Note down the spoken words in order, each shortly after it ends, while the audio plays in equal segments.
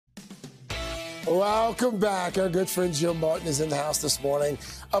Welcome back. Our good friend Jill Martin is in the house this morning.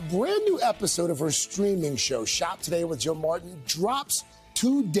 A brand new episode of her streaming show, Shop Today with Jill Martin, drops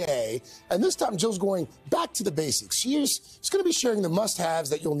today. And this time, Jill's going back to the basics. She's going to be sharing the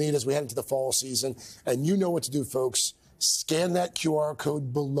must-haves that you'll need as we head into the fall season. And you know what to do, folks. Scan that QR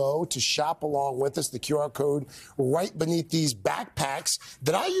code below to shop along with us. The QR code right beneath these backpacks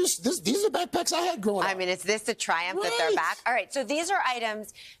that I use. These are backpacks I had growing up. I mean, is this a triumph that they're back? All right, so these are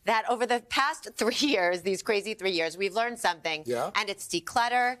items that over the past 3 years, these crazy 3 years, we've learned something. Yeah. And it's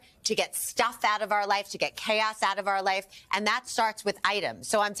declutter, to get stuff out of our life, to get chaos out of our life. And that starts with items.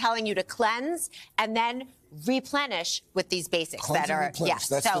 So I'm telling you to cleanse and then replenish with these basics Cleanse that are, and replenish.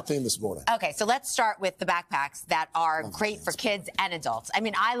 That's the theme this morning. Okay, so let's start with the backpacks that are great for kids and adults. I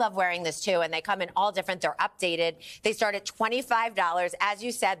mean, I love wearing this too, and they come in all different. They're updated. They start at $25. As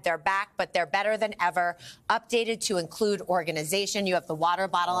you said, they're back, but they're better than ever. Updated to include organization. You have the water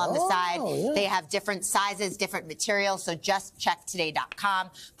bottle on the side. Yeah. They have different sizes, different materials, so just check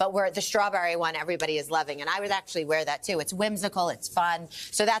today.com. But we're the strawberry one everybody is loving, and I would actually wear that too. It's whimsical, it's fun.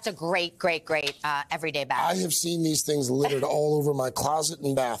 So that's a great, great, great everyday bag. I have seen these things littered all over my closet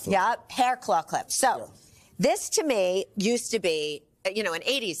and bathroom. Yep, hair claw clips. So this to me used to be, you know, an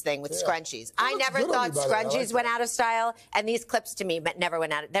 80s thing with scrunchies. I never thought scrunchies went out of style, and these clips to me never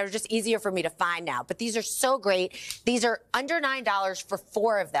went out. They're just easier for me to find now. But these are so great. These are under $9 for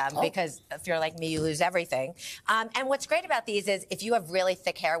 4 of them because if you're like me, you lose everything. And what's great about these is if you have really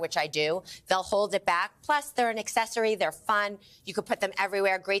thick hair, which I do, they'll hold it back. Plus, they're an accessory. They're fun. You could put them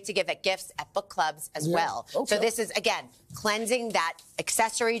everywhere. Great to give at gifts at book clubs as well. So this is, again, cleansing that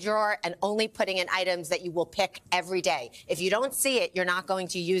accessory drawer and only putting in items that you will pick every day. If you don't see it, you're not going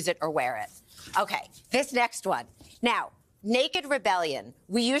to use it or wear it. Okay, this next one. Now, Naked Rebellion.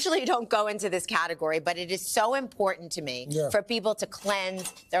 We usually don't go into this category, but it is so important to me for people to cleanse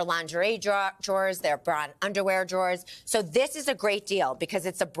their lingerie drawers, their bra and underwear drawers. So this is a great deal because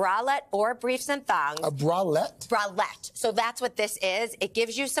it's a bralette or briefs and thongs. A bralette? Bralette. So that's what this is. It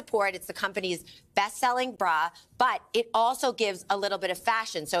gives you support. It's the company's best-selling bra, but it also gives a little bit of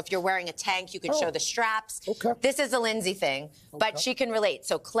fashion. So if you're wearing a tank, you can show the straps. This is a Lindsay thing, but she can relate.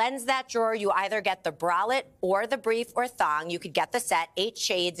 So cleanse that drawer. You either get the bralette or the brief or thong. You could get the set, 8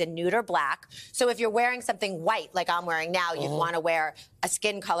 shades in nude or black. So if you're wearing something white, like I'm wearing now, you'd want to wear a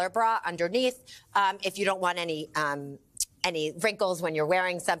skin color bra underneath. If you don't want any wrinkles when you're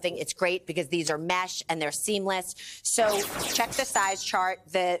wearing something, it's great because these are mesh and they're seamless. So check the size chart.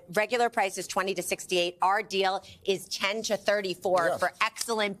 The regular price is $20 to $68. Our deal is $10 to $34 for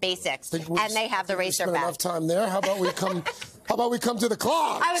excellent basics. And they have the racer bag. Enough time there. How about we come? How about we come to the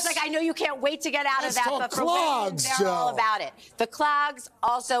clogs? I was like, I know you can't wait to get out of that, but for clogs, women, they're all about it. The clogs,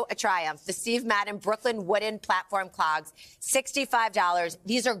 also a triumph. The Steve Madden Brooklyn wooden platform clogs, $65.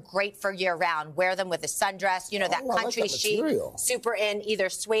 These are great for year-round. Wear them with a sundress. You know, that country chic, super in, either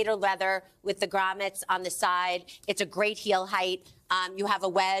suede or leather with the grommets on the side. It's a great heel height. You have a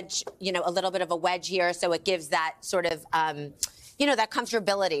wedge, you know, a little bit of a wedge here, so it gives that sort of... you know, that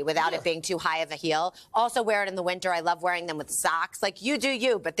comfortability without it being too high of a heel. Also wear it in the winter. I love wearing them with socks. Like, you do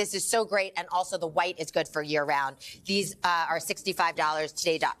you, but this is so great. And also the white is good for year-round. These are $65,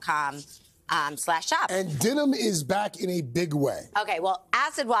 today.com. /shop. And denim is back in a big way. Okay, well,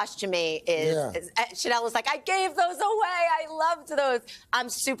 acid wash to me is Chanel was like, I gave those away. I loved those. I'm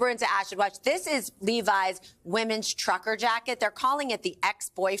super into acid wash. This is Levi's women's trucker jacket. They're calling it the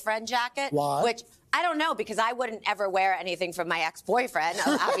ex-boyfriend jacket. Why? Which I don't know, because I wouldn't ever wear anything from my ex-boyfriend,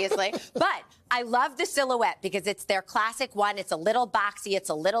 obviously. But I love the silhouette because it's their classic one. It's a little boxy. It's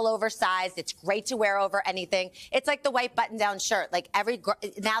a little oversized. It's great to wear over anything. It's like the white button-down shirt. Like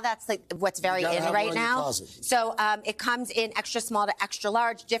now that's like what's very in right now. So it comes in extra small to extra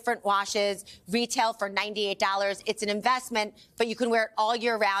large, different washes, retail for $98. It's an investment, but you can wear it all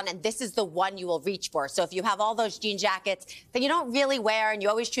year round, and this is the one you will reach for. So if you have all those jean jackets that you don't really wear and you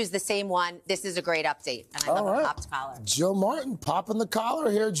always choose the same one, this is a great update. And I love a popped collar. Jill Martin, popping the collar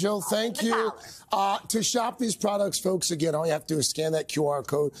here. Jill, thank you. To shop these products, folks, again, all you have to do is scan that QR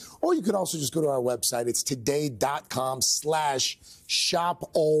code, or you could also just go to our website. It's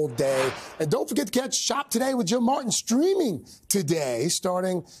today.com/shop-all-day. And don't forget to catch Shop Today with Jill Martin streaming today,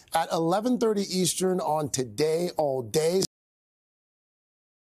 starting at 11:30 Eastern on Today All Day.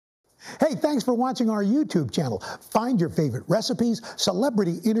 Hey, thanks for watching our YouTube channel. Find your favorite recipes,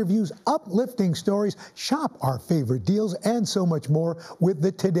 celebrity interviews, uplifting stories, shop our favorite deals, and so much more with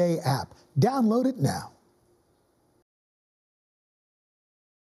the Today app. Download it now.